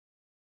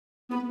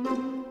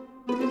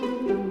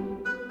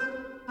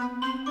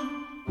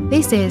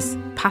This is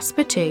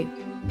Passepartout,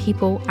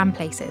 People and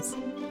Places,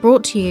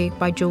 brought to you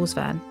by Jules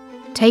Verne,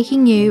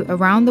 taking you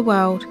around the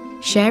world,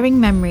 sharing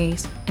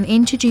memories and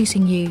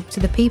introducing you to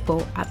the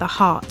people at the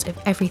heart of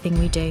everything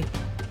we do.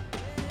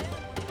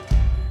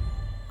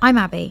 I'm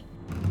Abby,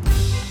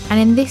 and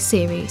in this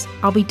series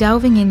I'll be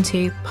delving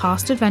into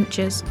past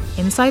adventures,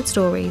 inside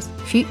stories,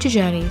 future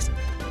journeys,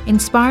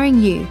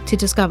 inspiring you to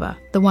discover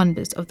the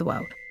wonders of the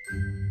world.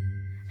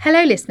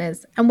 Hello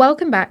listeners, and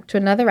welcome back to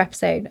another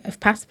episode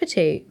of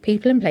Passepartout,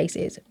 People and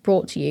Places,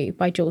 brought to you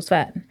by Jules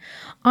Verne.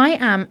 I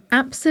am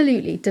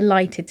absolutely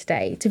delighted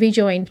today to be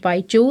joined by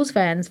Jules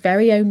Verne's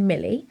very own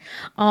Millie,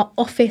 our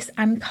office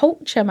and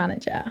culture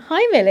manager.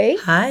 Hi Millie.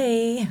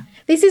 Hi.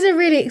 This is a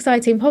really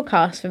exciting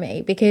podcast for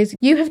me because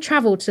you have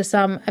travelled to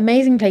some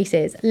amazing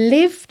places,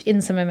 lived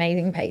in some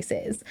amazing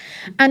places,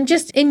 and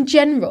just in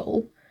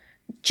general,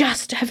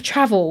 just have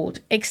travelled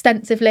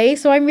extensively.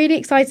 So I'm really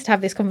excited to have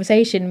this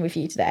conversation with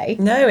you today.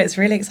 No, it's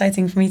really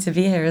exciting for me to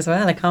be here as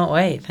well. I can't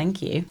wait.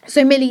 Thank you.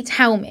 So Millie,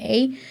 tell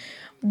me,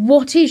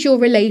 what is your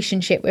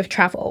relationship with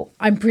travel?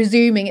 I'm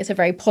presuming it's a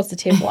very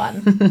positive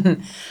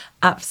one.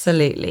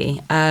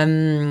 Absolutely.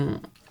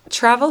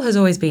 Travel has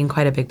always been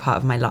quite a big part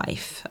of my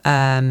life.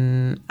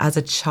 As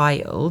a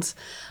child,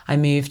 I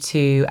moved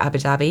to Abu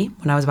Dhabi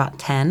when I was about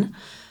 10.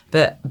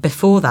 But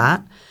before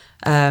that,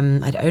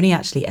 I'd only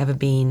actually ever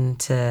been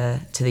to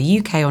the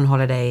UK on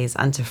holidays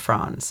and to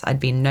France. I'd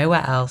been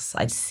nowhere else.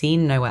 I'd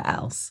seen nowhere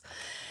else.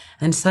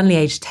 And suddenly,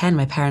 age 10,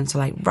 my parents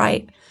were like,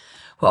 right,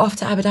 we're off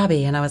to Abu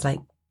Dhabi. And I was like,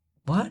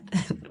 what?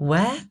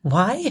 Where?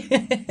 Why?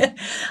 I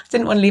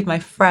didn't want to leave my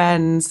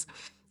friends,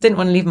 didn't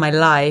want to leave my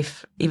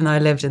life, even though I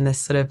lived in this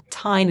sort of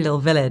tiny little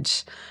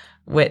village,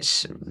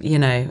 which, you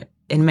know,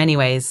 in many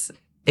ways,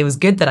 it was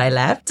good that I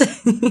left,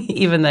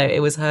 even though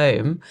it was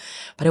home.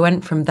 But I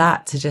went from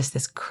that to just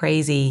this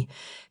crazy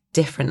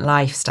different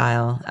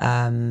lifestyle.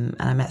 And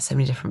I met so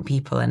many different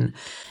people. And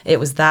it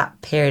was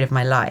that period of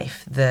my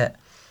life that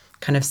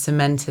kind of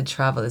cemented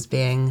travel as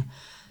being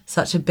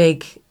such a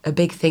big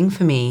thing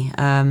for me.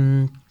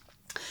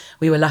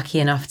 We were lucky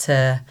enough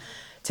to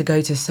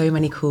go to so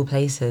many cool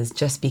places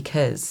just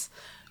because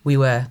we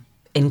were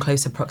in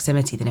closer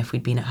proximity than if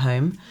we'd been at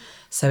home.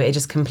 So it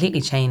just completely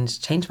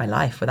changed my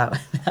life without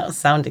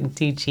sounding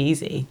too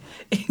cheesy.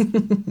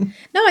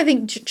 No, I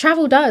think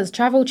travel does.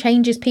 Travel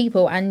changes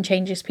people and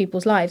changes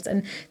people's lives.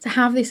 And to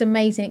have this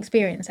amazing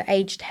experience at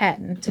age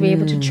 10, to be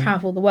able to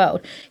travel the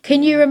world.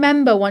 Can you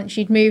remember once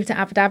you'd moved to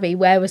Abu Dhabi,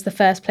 where was the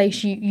first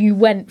place you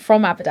went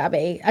from Abu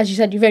Dhabi? As you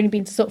said, you've only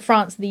been to sort of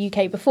France and the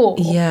UK before.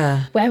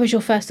 Yeah. Where was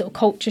your first sort of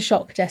culture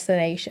shock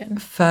destination?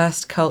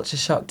 First culture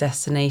shock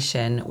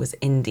destination was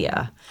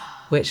India,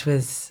 which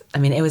was, I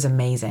mean, it was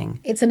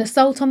amazing. It's an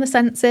assault on the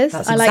senses,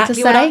 That's I like to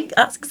exactly say.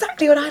 That's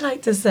exactly what I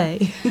like to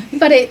say.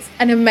 But it's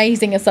an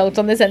amazing assault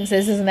on the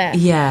senses, isn't it?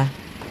 Yeah.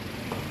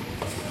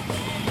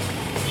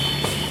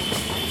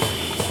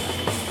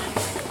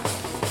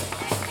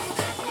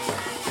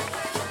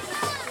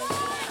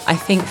 I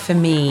think for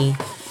me,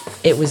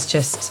 it was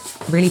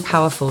just really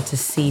powerful to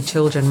see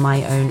children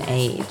my own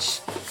age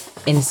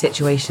in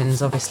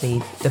situations,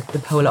 obviously,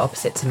 the polar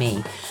opposite to me.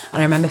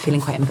 And I remember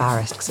feeling quite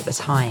embarrassed because at the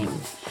time,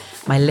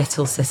 my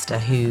little sister,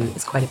 who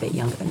is quite a bit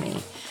younger than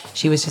me,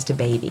 she was just a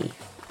baby.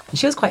 And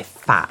she was quite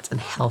fat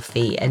and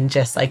healthy and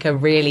just like a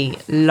really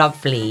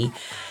lovely,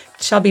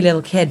 chubby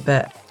little kid,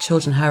 but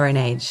children her own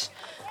age,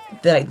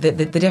 the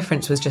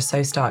difference was just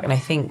so stark. And I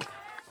think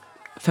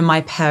for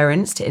my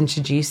parents to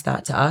introduce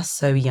that to us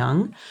so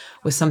young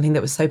was something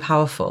that was so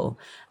powerful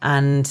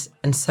and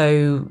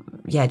so,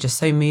 yeah, just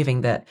so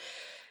moving that,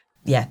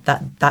 yeah,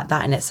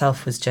 that in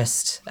itself was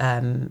just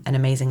an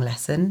amazing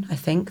lesson, I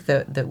think,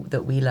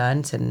 that we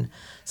learned and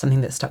something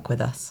that stuck with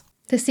us.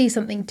 To see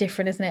something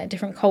different, isn't it? A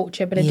different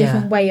culture, but a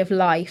different way of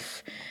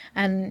life.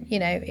 And, you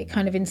know, it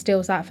kind of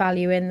instills that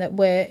value in that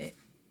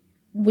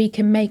we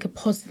can make a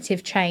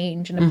positive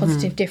change and a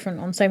positive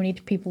difference on so many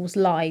people's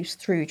lives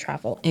through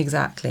travel.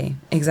 Exactly.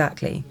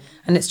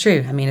 And it's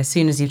true. I mean, as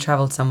soon as you've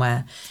travelled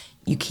somewhere,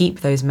 you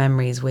keep those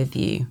memories with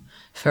you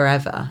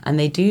forever, and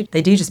they do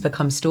just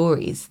become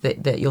stories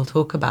that you'll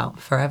talk about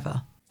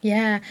forever.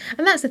 Yeah,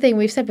 and that's the thing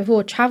we've said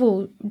before,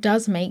 travel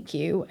does make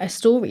you a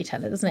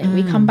storyteller, doesn't it?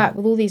 We come back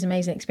with all these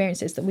amazing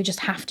experiences that we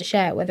just have to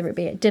share, whether it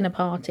be at a dinner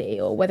party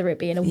or whether it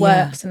be in a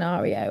work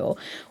scenario or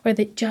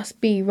whether it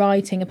just be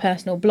writing a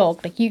personal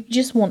blog. Like, you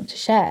just want to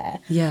share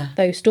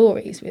those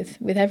stories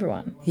with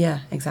everyone. Yeah,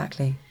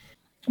 exactly.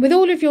 With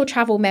all of your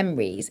travel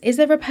memories, is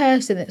there a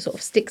person that sort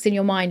of sticks in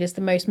your mind as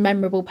the most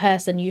memorable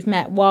person you've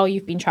met while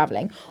you've been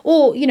travelling?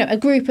 Or, you know, a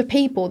group of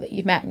people that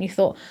you've met and you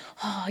thought,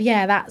 oh,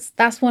 yeah,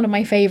 that's one of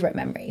my favourite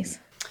memories?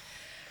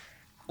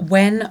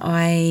 When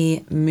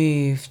I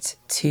moved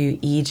to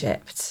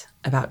Egypt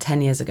about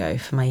 10 years ago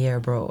for my year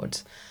abroad,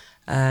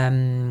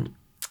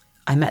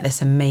 I met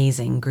this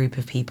amazing group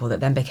of people that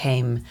then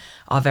became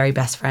our very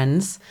best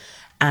friends.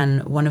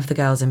 And one of the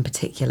girls in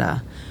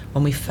particular,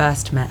 when we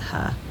first met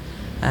her,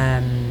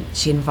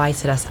 she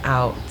invited us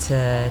out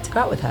to go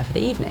out with her for the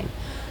evening.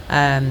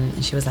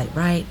 And she was like,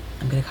 right,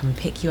 I'm going to come and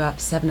pick you up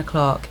 7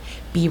 o'clock,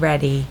 be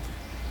ready.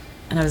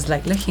 And I was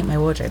like looking at my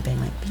wardrobe being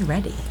like, be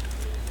ready?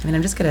 I mean,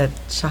 I'm just going to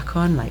chuck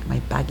on like my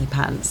baggy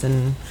pants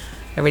and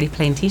a really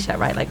plain t-shirt,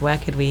 right? Like where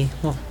could we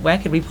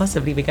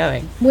possibly be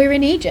going? We're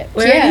in Egypt.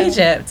 We're in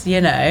Egypt,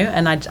 you know,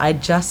 and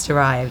I'd just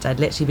arrived. I'd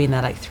literally been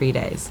there like 3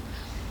 days.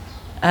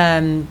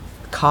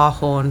 Car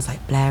horns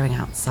like blaring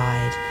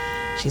outside.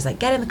 She's like,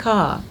 get in the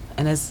car.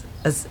 And as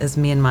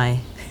me and my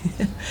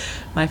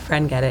my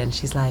friend get in,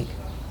 she's like,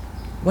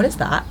 what is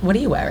that? What are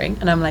you wearing?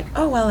 And I'm like,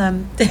 oh, well,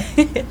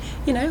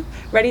 you know,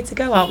 ready to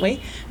go, aren't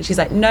we? And she's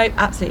like, no,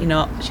 absolutely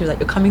not. She was like,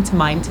 you're coming to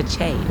mine to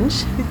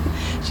change.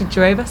 She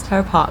drove us to her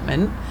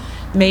apartment,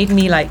 made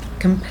me like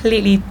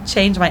completely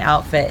change my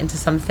outfit into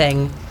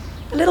something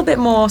a little bit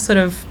more sort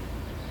of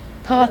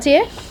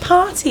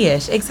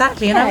Partyish,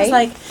 exactly. Okay. And I was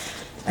like,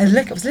 I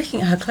was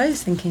looking at her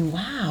clothes thinking,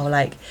 wow,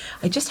 like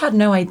I just had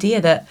no idea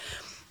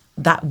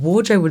that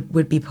wardrobe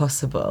would be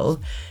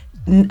possible.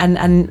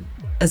 And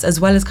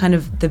as well as kind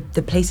of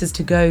the places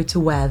to go to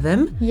wear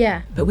them.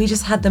 Yeah. But we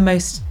just had the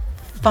most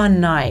fun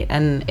night,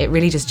 and it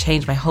really just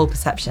changed my whole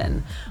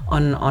perception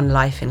on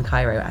life in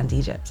Cairo and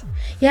Egypt.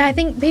 Yeah, I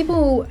think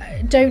people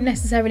don't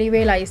necessarily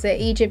realise that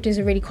Egypt is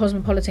a really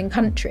cosmopolitan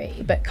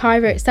country, but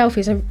Cairo itself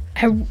is a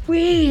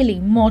really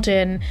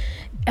modern...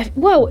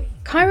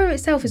 Cairo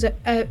itself is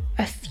a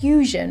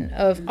fusion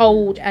of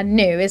old and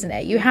new, isn't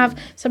it? You have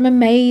some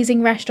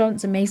amazing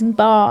restaurants, amazing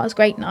bars,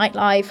 great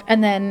nightlife,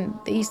 and then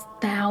these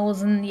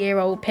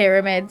 1,000-year-old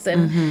pyramids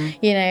and,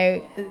 you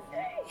know,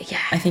 yeah.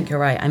 I think you're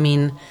right. I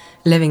mean,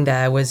 living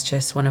there was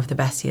just one of the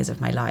best years of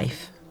my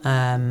life.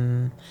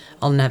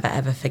 I'll never,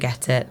 ever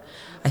forget it.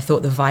 I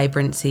thought the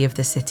vibrancy of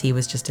the city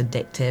was just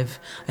addictive.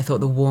 I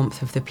thought the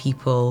warmth of the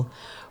people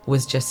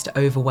was just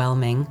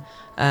overwhelming.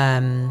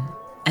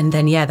 And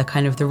then, yeah,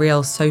 the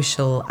real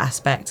social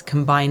aspect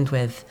combined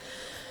with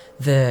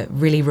the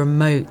really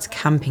remote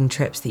camping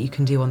trips that you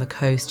can do on the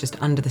coast, just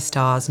under the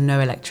stars, no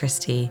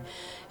electricity.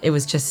 It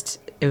was just,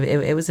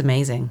 it was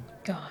amazing.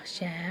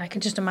 Gosh, yeah, I can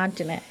just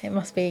imagine it. It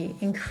must be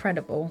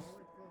incredible.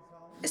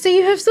 So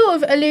you have sort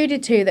of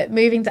alluded to that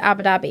moving to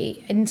Abu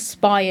Dhabi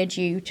inspired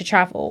you to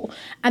travel.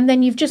 And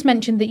then you've just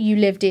mentioned that you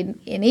lived in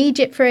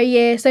Egypt for a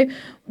year. So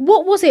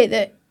what was it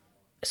that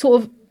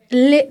sort of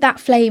lit that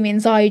flame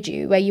inside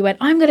you where you went,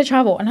 I'm going to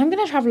travel and I'm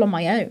going to travel on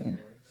my own?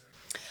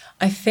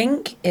 I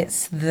think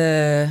it's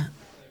the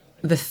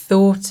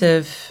thought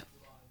of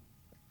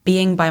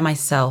being by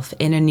myself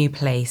in a new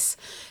place,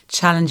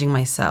 challenging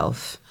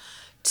myself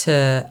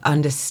to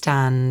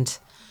understand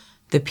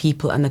the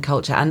people and the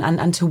culture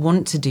and to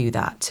want to do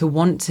that, to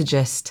want to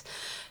just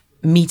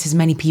meet as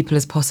many people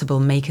as possible,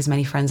 make as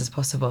many friends as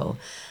possible.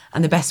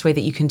 And the best way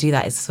that you can do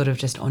that is sort of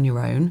just on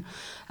your own.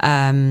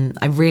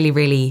 I really,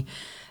 really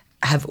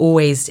have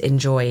always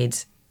enjoyed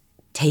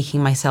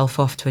taking myself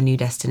off to a new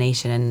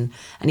destination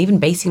and even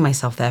basing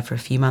myself there for a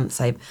few months.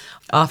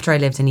 After I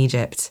lived in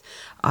Egypt,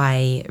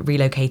 I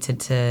relocated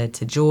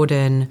to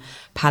Jordan,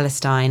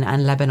 Palestine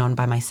and Lebanon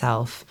by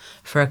myself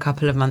for a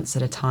couple of months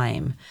at a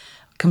time,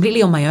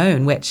 completely on my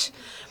own, which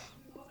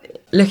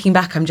looking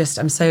back, I'm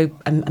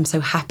so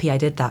happy I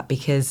did that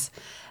because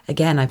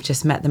again, I've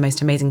just met the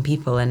most amazing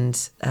people and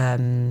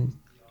the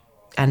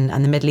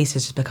Middle East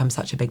has just become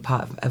such a big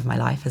part of my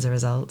life as a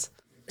result.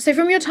 So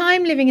from your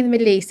time living in the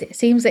Middle East, it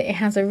seems that it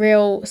has a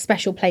real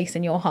special place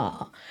in your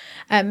heart.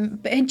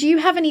 But do you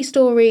have any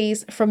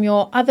stories from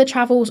your other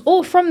travels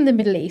or from the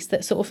Middle East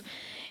that sort of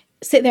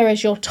sit there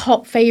as your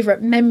top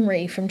favourite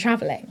memory from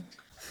travelling?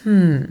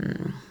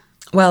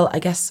 Well, I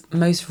guess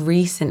most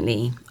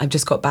recently, I've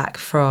just got back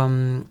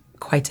from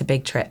quite a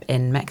big trip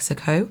in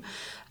Mexico.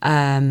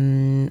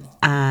 And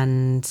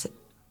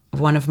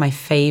one of my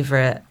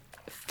favourite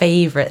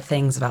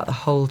things about the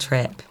whole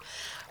trip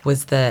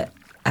was that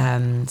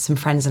some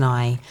friends and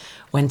I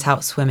went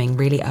out swimming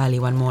really early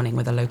one morning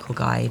with a local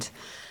guide.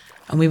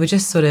 And we were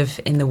just sort of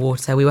in the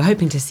water. We were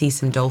hoping to see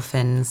some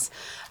dolphins.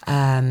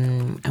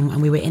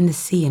 And we were in the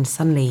sea and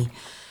suddenly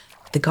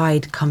the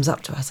guide comes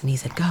up to us and he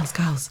said,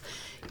 girls,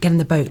 get in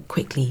the boat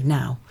quickly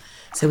now.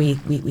 So we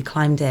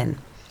climbed in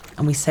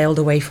and we sailed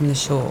away from the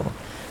shore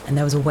and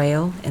there was a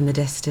whale in the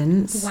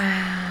distance.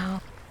 Wow.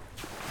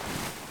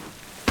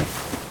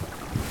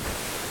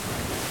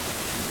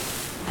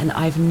 And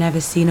I've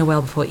never seen a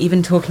whale before.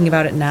 Even talking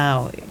about it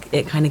now,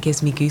 it kind of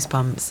gives me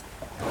goosebumps.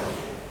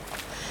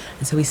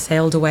 And so we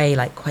sailed away,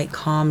 like quite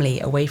calmly,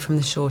 away from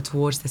the shore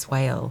towards this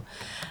whale.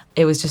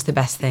 It was just the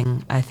best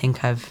thing I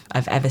think I've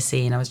ever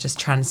seen. I was just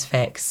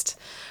transfixed.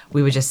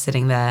 We were just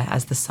sitting there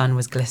as the sun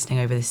was glistening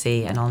over the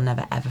sea, and I'll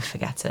never ever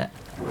forget it.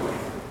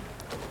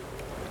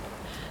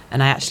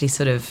 And I actually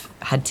sort of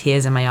had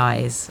tears in my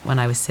eyes when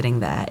I was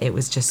sitting there. It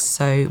was just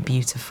so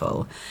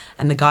beautiful.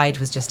 And the guide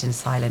was just in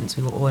silence.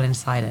 We were all in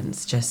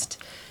silence, just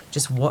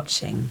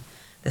watching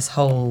this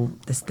whole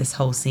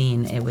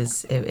scene. It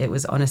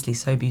was honestly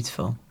so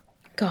beautiful.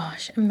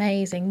 Gosh,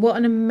 amazing. What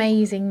an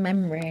amazing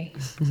memory.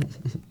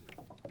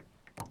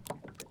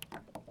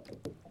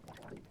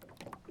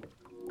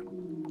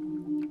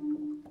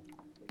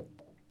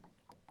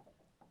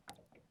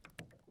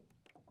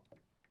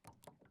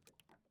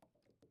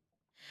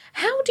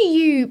 How do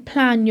you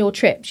plan your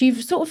trips?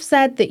 You've sort of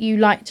said that you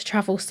like to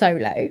travel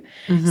solo.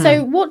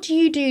 So what do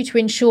you do to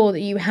ensure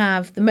that you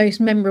have the most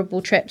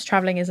memorable trips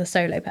traveling as a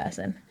solo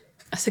person?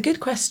 That's a good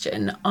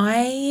question.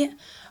 I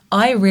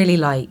really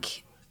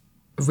like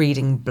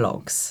reading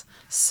blogs.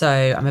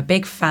 So I'm a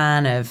big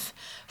fan of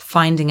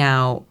finding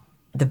out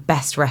the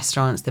best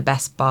restaurants, the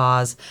best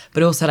bars,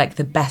 but also like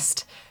the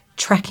best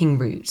trekking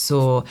routes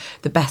or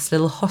the best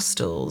little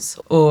hostels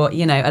or,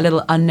 you know, a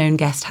little unknown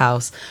guest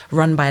house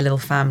run by a little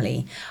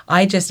family.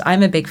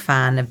 I'm a big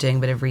fan of doing a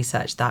bit of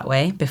research that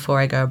way before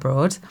I go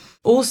abroad.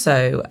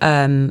 Also,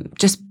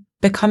 just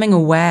becoming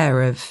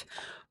aware of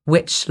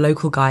which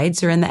local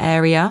guides are in the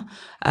area,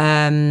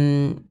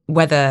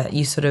 whether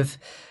you sort of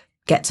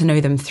get to know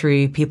them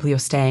through people you're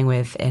staying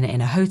with in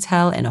a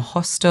hotel, in a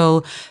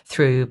hostel,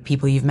 through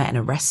people you've met in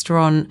a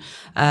restaurant.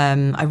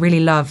 I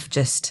really love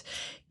just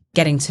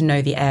getting to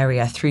know the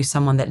area through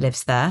someone that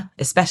lives there,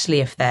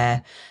 especially if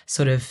they're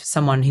sort of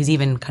someone who's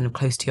even kind of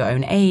close to your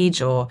own age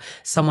or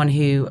someone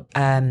who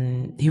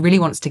really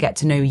wants to get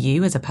to know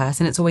you as a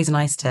person. It's always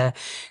nice to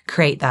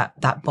create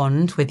that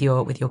bond with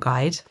your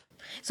guide.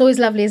 It's always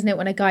lovely, isn't it,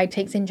 when a guide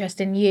takes interest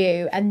in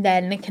you and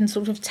then it can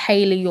sort of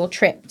tailor your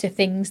trip to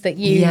things that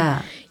you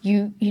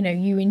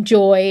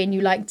enjoy and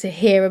you like to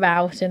hear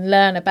about and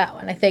learn about.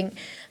 And I think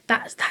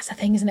that's the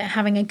thing, isn't it?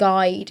 Having a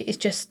guide is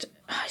just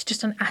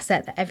an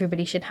asset that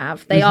everybody should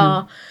have. They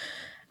are,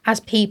 as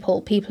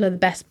people are the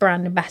best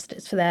brand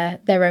ambassadors for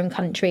their own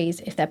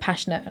countries if they're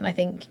passionate. And I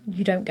think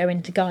you don't go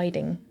into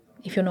guiding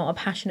if you're not a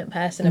passionate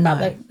person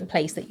about the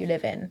place that you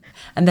live in.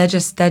 And they're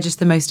just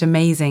the most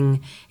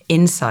amazing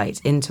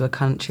insight into a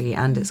country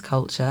and its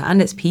culture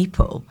and its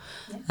people.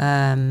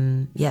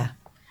 Yeah.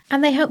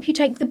 And they help you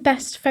take the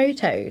best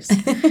photos.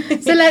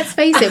 So let's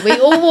face it, we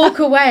all walk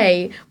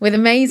away with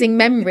amazing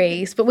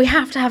memories, but we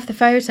have to have the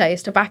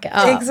photos to back it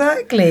up.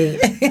 Exactly.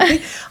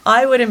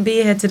 I wouldn't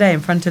be here today in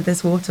front of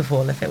this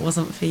waterfall if it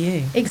wasn't for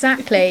you.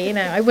 Exactly. You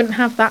know, I wouldn't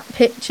have that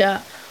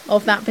picture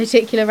of that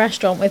particular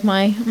restaurant with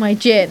my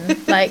gin,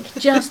 like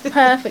just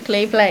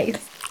perfectly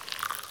placed.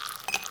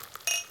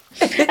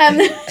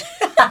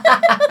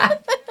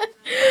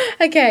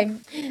 Okay,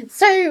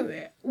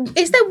 so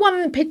is there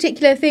one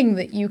particular thing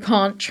that you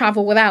can't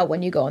travel without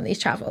when you go on these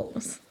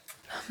travels?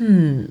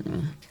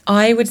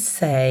 I would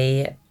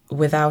say,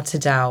 without a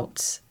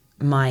doubt,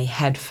 my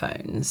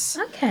headphones.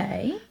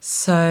 Okay.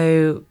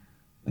 So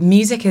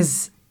music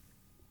is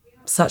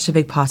such a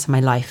big part of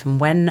my life, and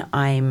when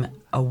I'm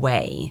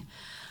away,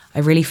 I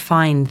really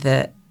find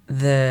that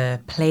the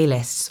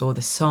playlists or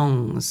the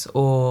songs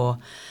or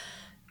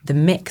the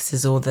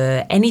mixes or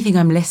anything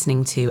I'm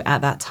listening to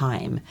at that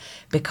time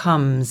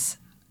becomes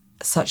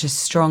such a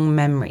strong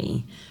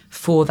memory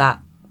for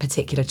that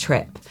particular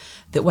trip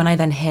that when I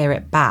then hear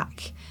it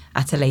back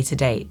at a later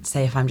date,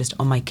 say if I'm just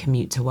on my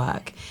commute to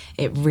work,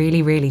 it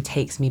really, really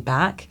takes me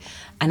back.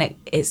 And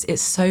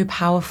it's so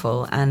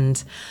powerful.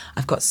 And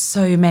I've got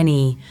so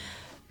many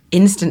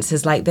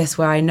instances like this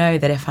where I know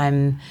that if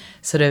I'm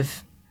sort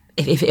of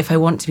if I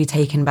want to be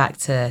taken back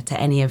to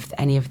any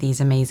of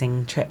these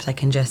amazing trips, I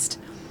can just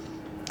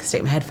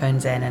stick my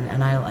headphones in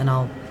and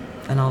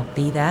I'll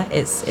be there.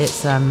 It's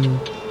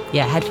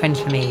headphones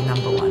for me,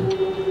 number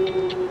one.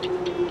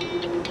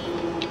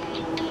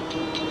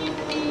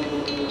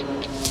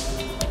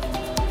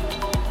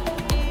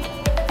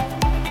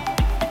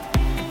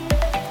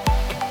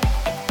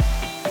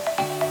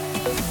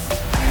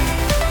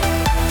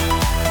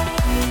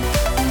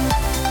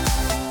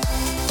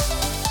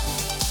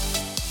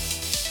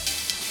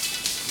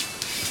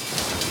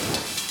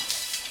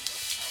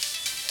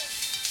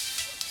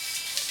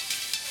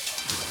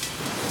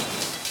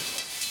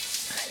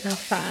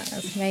 Love that.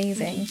 That's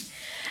amazing.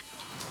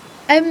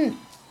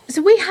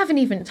 So we haven't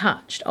even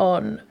touched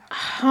on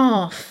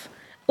half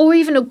or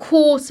even a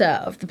quarter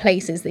of the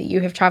places that you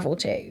have travelled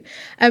to.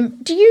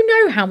 Do you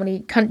know how many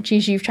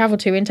countries you've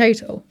travelled to in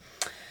total?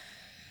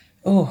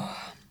 Oh,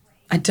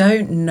 I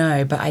don't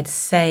know, but I'd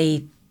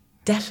say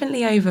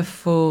definitely over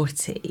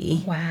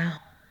 40. Wow.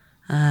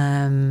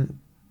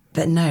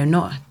 But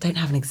no, don't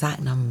have an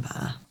exact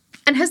number.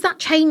 And has that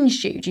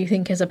changed you, do you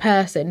think, as a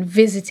person,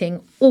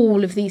 visiting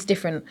all of these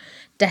different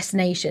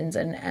destinations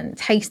and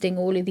tasting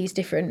all of these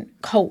different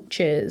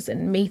cultures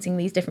and meeting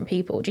these different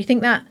people? Do you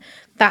think that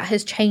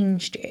has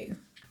changed you?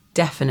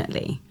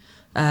 Definitely.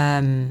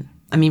 I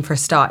mean, for a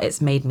start,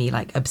 it's made me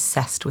like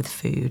obsessed with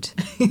food.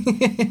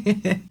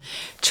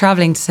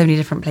 Traveling to so many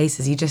different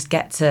places, you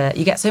get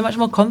so much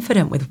more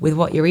confident with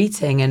what you're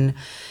eating. And,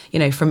 you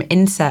know, from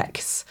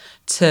insects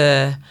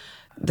to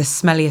the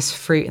smelliest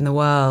fruit in the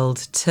world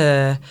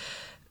to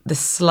the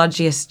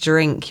sludgiest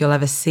drink you'll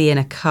ever see in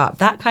a cup,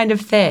 that kind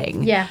of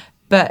thing. Yeah.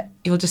 But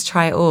you'll just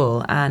try it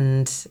all.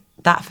 And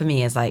that for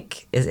me is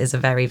a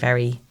very,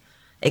 very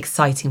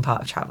exciting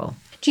part of travel.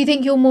 Do you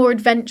think you're more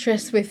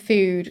adventurous with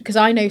food? Because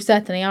I know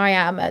certainly I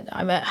am.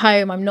 I'm at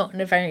home. I'm not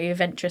a very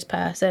adventurous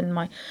person.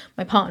 My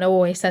partner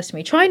always says to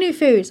me, try new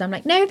foods. I'm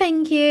like, no,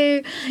 thank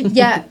you.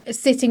 Yeah,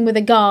 sitting with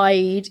a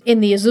guide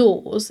in the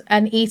Azores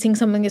and eating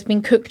something that's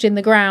been cooked in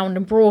the ground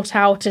and brought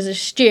out as a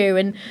stew.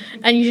 And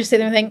you just sit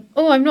there and think,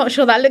 oh, I'm not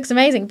sure that looks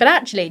amazing. But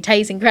actually it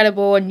tastes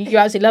incredible and you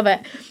absolutely love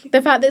it.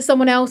 The fact that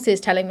someone else is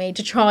telling me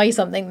to try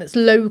something that's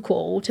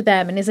local to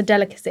them and is a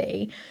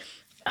delicacy,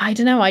 I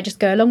don't know, I just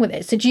go along with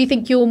it. So do you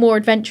think you're more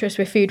adventurous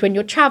with food when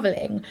you're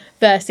travelling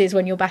versus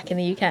when you're back in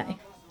the UK?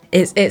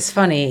 It's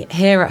funny.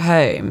 Here at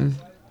home,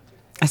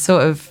 I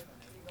sort of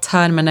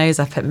turn my nose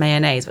up at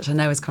mayonnaise, which I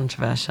know is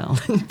controversial.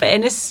 But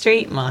in a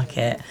street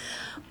market,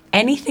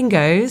 anything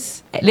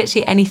goes.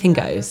 Literally anything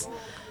goes.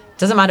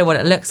 Doesn't matter what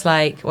it looks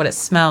like, what it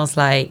smells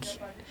like.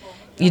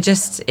 It's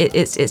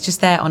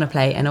just there on a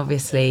plate, and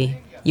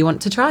obviously you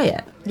want to try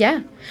it.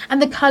 Yeah. And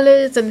the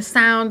colours and the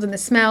sounds and the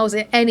smells,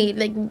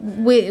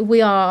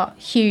 we are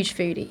huge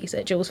foodies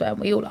at Jules Verne,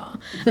 we all are.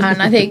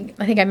 And I think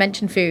I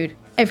mention food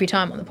every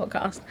time on the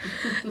podcast.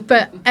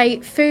 But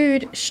a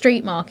food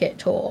street market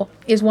tour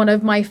is one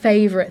of my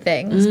favourite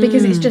things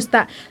because it's just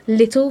that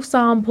little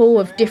sample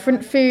of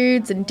different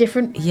foods and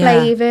different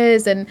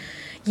flavours. And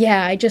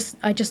yeah, I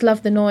just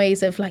love the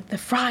noise of like the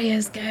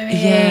fryers going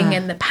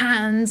and the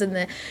pans and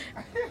the...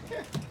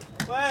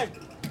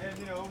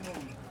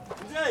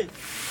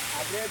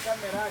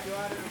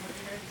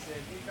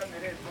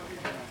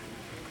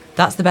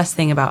 That's the best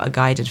thing about a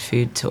guided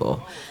food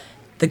tour.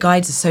 The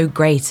guides are so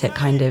great at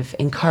kind of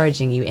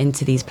encouraging you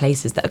into these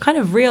places that are kind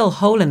of real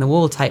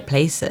hole-in-the-wall type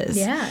places.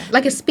 Yeah,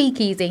 like a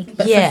speakeasy,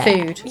 but for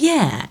food.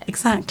 Yeah,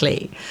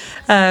 exactly.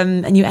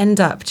 And you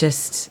end up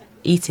just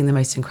eating the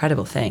most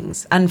incredible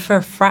things. And for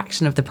a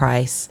fraction of the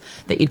price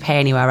that you'd pay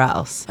anywhere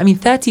else. I mean,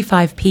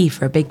 35p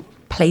for a big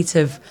plate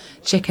of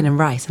chicken and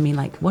rice. I mean,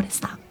 like, what is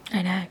that?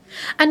 I know.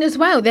 And as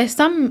well, there's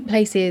some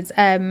places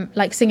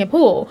like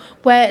Singapore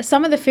where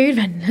some of the food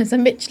vendors are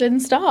Michelin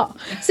star.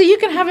 So you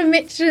can have a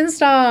Michelin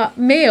star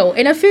meal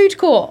in a food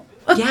court.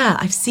 Yeah,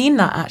 I've seen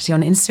that actually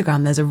on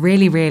Instagram. There's a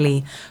really,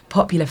 really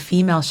popular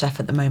female chef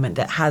at the moment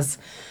that has,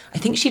 I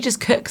think she just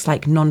cooks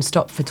like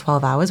non-stop for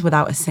 12 hours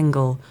without a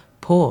single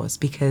pause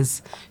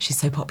because she's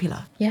so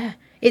popular. Yeah,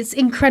 it's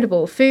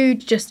incredible.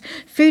 Food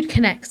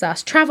connects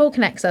us. Travel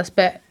connects us,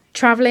 but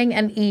traveling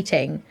and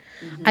eating,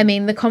 I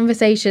mean, the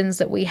conversations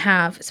that we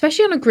have,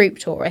 especially on a group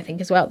tour, I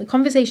think as well, the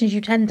conversations you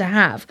tend to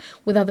have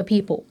with other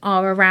people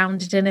are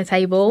around a dinner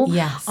table,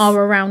 are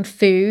around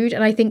food.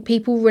 And I think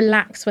people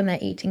relax when they're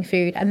eating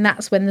food. And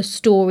that's when the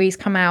stories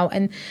come out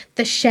and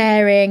the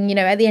sharing, you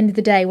know, at the end of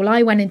the day, well,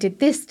 I went and did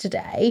this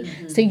today,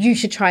 so you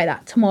should try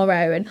that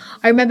tomorrow. And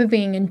I remember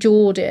being in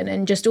Jordan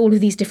and just all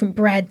of these different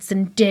breads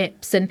and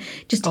dips and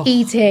just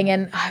eating.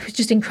 And it was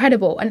just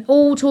incredible. And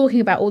all talking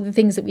about all the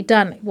things that we'd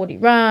done, like Wadi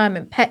Rum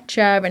and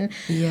Petra and...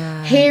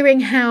 hearing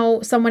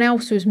how someone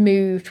else was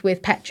moved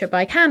with Petra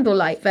by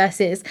candlelight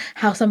versus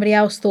how somebody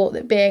else thought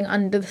that being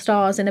under the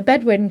stars in a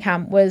Bedouin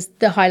camp was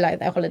the highlight of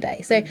their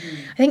holiday. So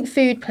I think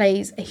food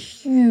plays a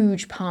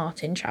huge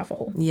part in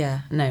travel.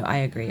 Yeah, no, I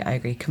agree.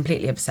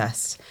 Completely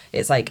obsessed.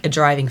 It's like a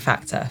driving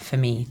factor for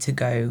me to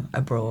go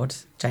abroad,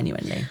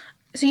 genuinely.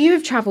 So you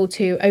have travelled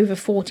to over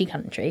 40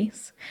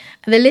 countries.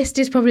 The list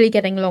is probably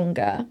getting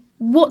longer.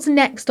 What's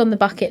next on the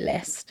bucket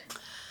list?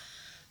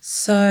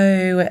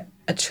 So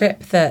a trip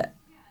that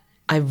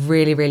I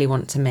really, really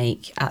want to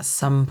make at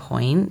some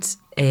point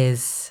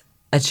is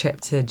a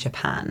trip to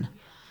Japan.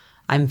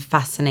 I'm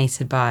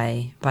fascinated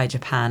by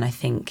Japan. I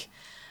think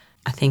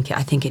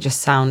it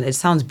just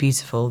sounds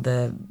beautiful.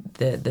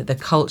 The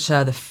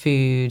culture, the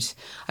food.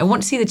 I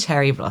want to see the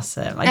cherry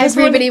blossom.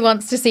 Everybody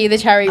wants to see the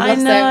cherry blossom.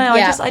 I know.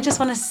 Yeah. I just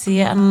want to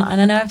see it, and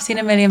I know I've seen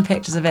a million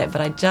pictures of it,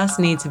 but I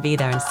just need to be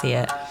there and see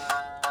it.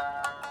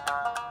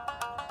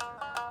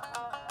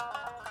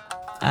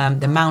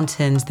 The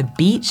mountains, the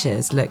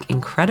beaches look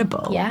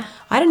incredible. Yeah.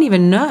 I didn't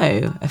even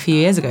know a few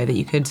years ago that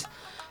you could,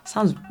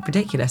 sounds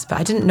ridiculous, but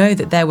I didn't know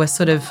that there were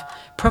sort of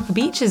proper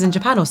beaches in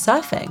Japan or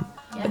surfing.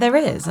 Yeah. But there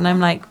is. And I'm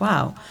like,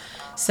 wow.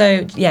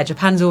 So, yeah,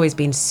 Japan's always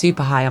been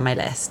super high on my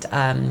list.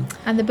 And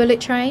the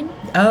bullet train?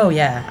 Oh,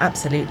 yeah,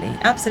 absolutely.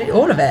 Absolutely.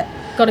 All of it.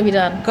 Got to be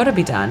done. Got to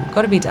be done.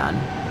 Got to be done.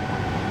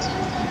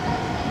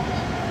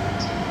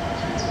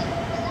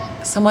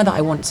 Somewhere that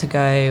I want to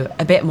go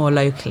a bit more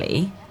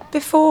locally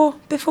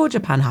before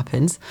Japan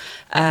happens,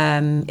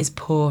 is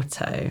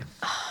Porto.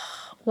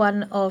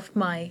 One of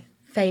my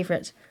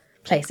favourite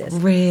places.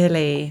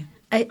 Really?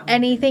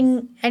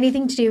 Anything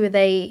to do with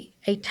a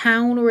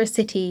town or a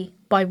city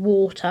by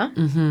water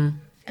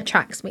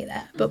attracts me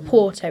there. But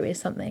Porto is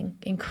something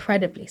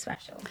incredibly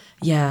special.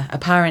 Yeah,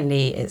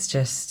 apparently it's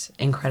just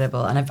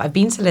incredible. And I've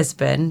been to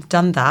Lisbon,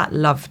 done that,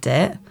 loved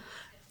it.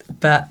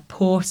 But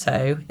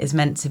Porto is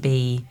meant to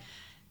be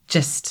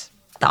just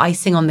the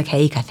icing on the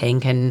cake, I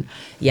think. And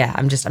yeah,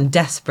 I'm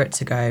desperate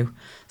to go.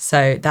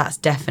 So that's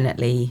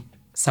definitely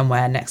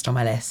somewhere next on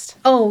my list.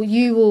 Oh,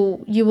 you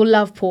will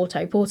love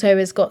Porto. Porto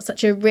has got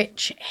such a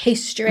rich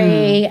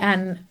history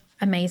and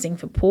amazing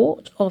for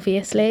port,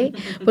 obviously,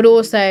 but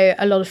also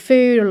a lot of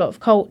food, a lot of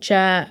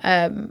culture.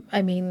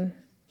 I mean,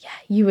 yeah,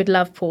 you would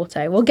love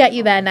Porto. We'll get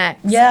you there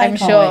next, I'm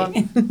sure.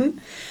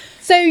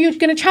 So you're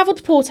going to travel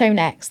to Porto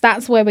next.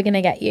 That's where we're going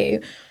to get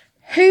you.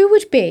 Who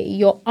would be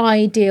your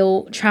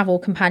ideal travel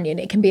companion?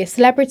 It can be a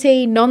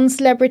celebrity,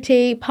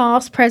 non-celebrity,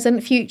 past,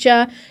 present,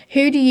 future.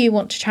 Who do you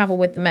want to travel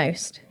with the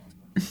most?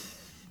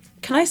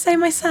 Can I say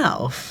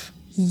myself?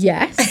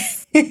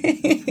 Yes.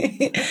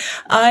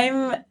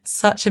 I'm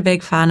such a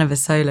big fan of a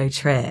solo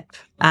trip,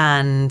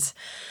 and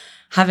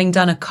having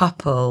done a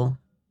couple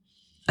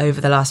over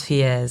the last few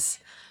years,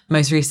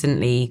 most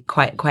recently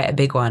quite a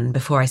big one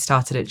before I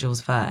started at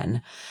Jules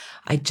Verne,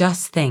 I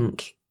just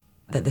think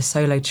that the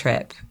solo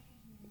trip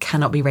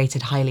cannot be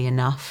rated highly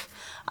enough.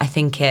 I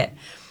think it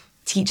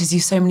teaches you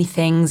so many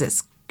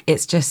things.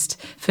 It's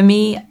just, for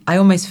me, I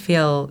almost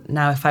feel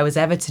now if I was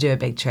ever to do a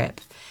big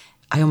trip,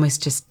 I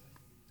almost just,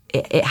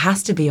 it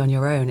has to be on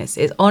your own. It's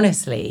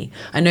honestly,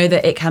 I know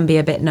that it can be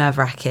a bit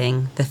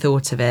nerve-wracking, the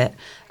thought of it,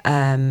 but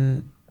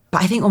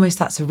I think almost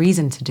that's a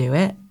reason to do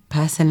it,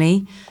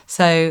 personally.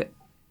 So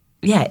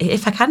yeah,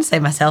 if I can say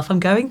myself, I'm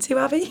going to,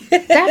 Abby.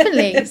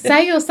 Definitely.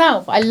 Say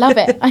yourself. I love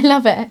it. I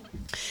love it.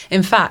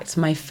 In fact,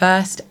 my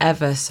first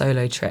ever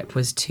solo trip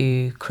was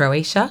to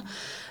Croatia.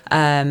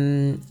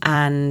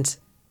 And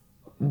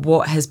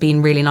what has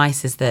been really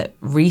nice is that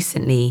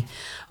recently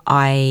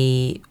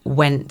I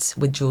went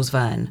with Jules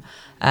Verne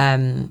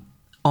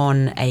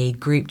on a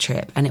group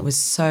trip. And it was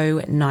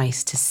so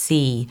nice to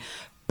see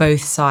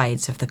both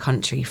sides of the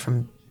country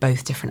from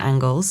both different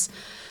angles.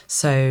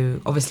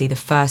 So obviously the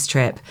first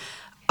trip,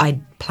 I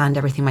planned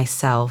everything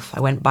myself. I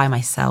went by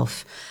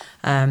myself,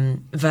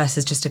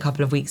 versus just a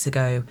couple of weeks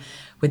ago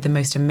with the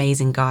most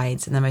amazing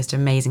guides and the most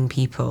amazing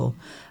people,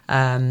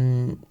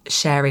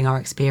 sharing our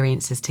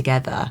experiences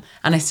together.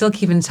 And I still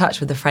keep in touch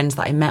with the friends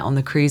that I met on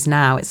the cruise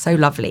now. It's so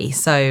lovely.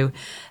 So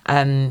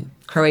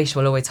Croatia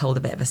will always hold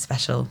a bit of a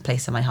special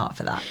place in my heart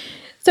for that.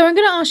 So I'm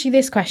going to ask you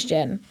this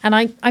question, and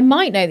I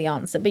might know the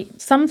answer, but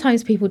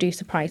sometimes people do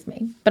surprise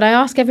me. But I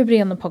ask everybody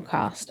on the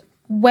podcast,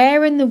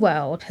 where in the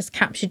world has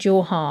captured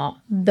your heart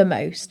the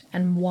most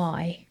and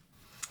why?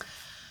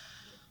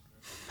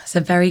 That's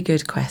a very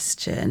good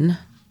question.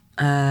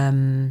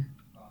 I'd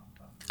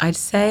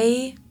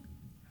say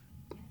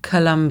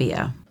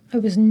Colombia. I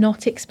was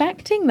not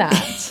expecting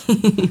that.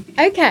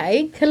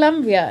 Okay,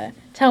 Colombia.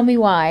 Tell me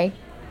why.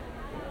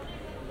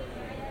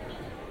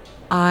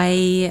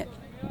 I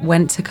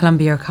went to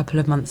Colombia a couple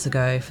of months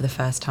ago for the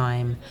first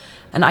time,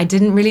 and I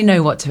didn't really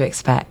know what to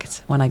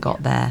expect when I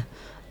got there.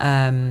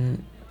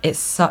 It's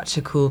such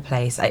a cool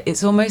place.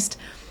 It's almost,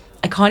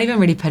 I can't even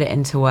really put it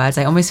into words.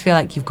 I almost feel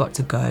like you've got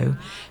to go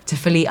to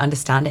fully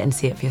understand it and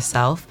see it for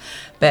yourself.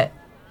 But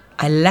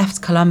I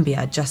left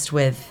Colombia just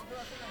with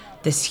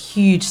this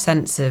huge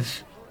sense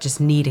of just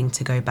needing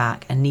to go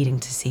back and needing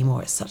to see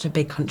more. It's such a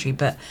big country,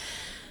 but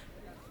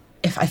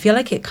I feel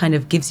like it kind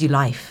of gives you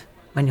life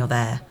when you're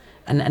there.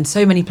 And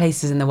so many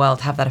places in the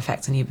world have that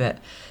effect on you, but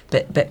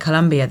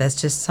Colombia, there's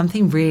just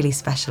something really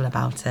special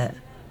about it.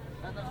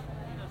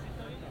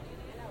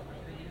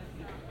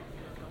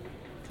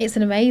 It's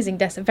an amazing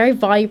very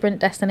vibrant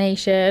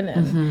destination.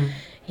 And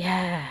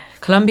yeah.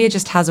 Colombia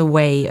just has a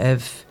way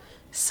of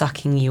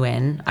sucking you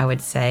in, I would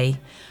say.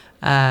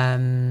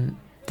 There's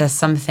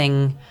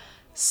something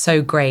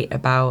so great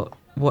about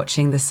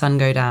watching the sun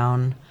go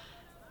down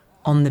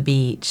on the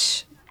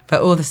beach,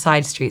 but all the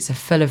side streets are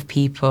full of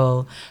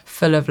people,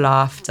 full of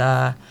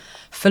laughter,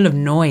 full of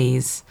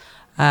noise.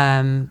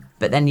 But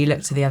then you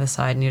look to the other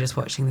side and you're just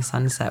watching the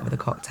sunset with a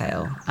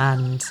cocktail,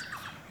 and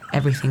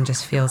everything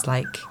just feels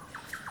like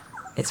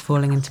it's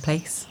falling into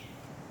place.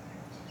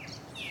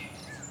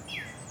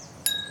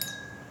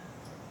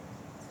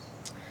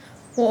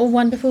 What a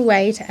wonderful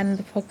way to end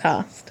the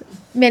podcast.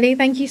 Millie,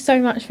 thank you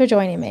so much for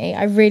joining me.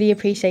 I really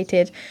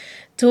appreciated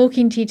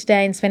talking to you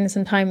today and spending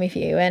some time with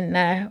you. And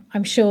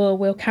I'm sure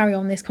we'll carry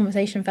on this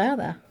conversation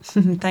further.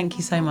 Thank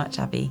you so much,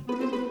 Abby.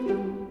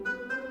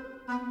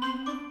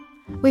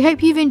 We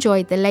hope you've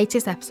enjoyed the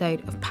latest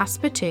episode of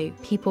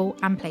Passepartout People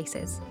and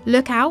Places.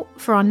 Look out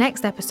for our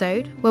next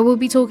episode, where we'll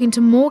be talking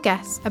to more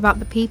guests about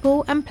the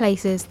people and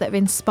places that have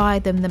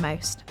inspired them the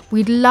most.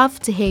 We'd love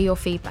to hear your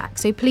feedback,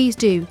 so please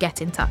do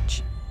get in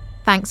touch.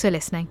 Thanks for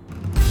listening.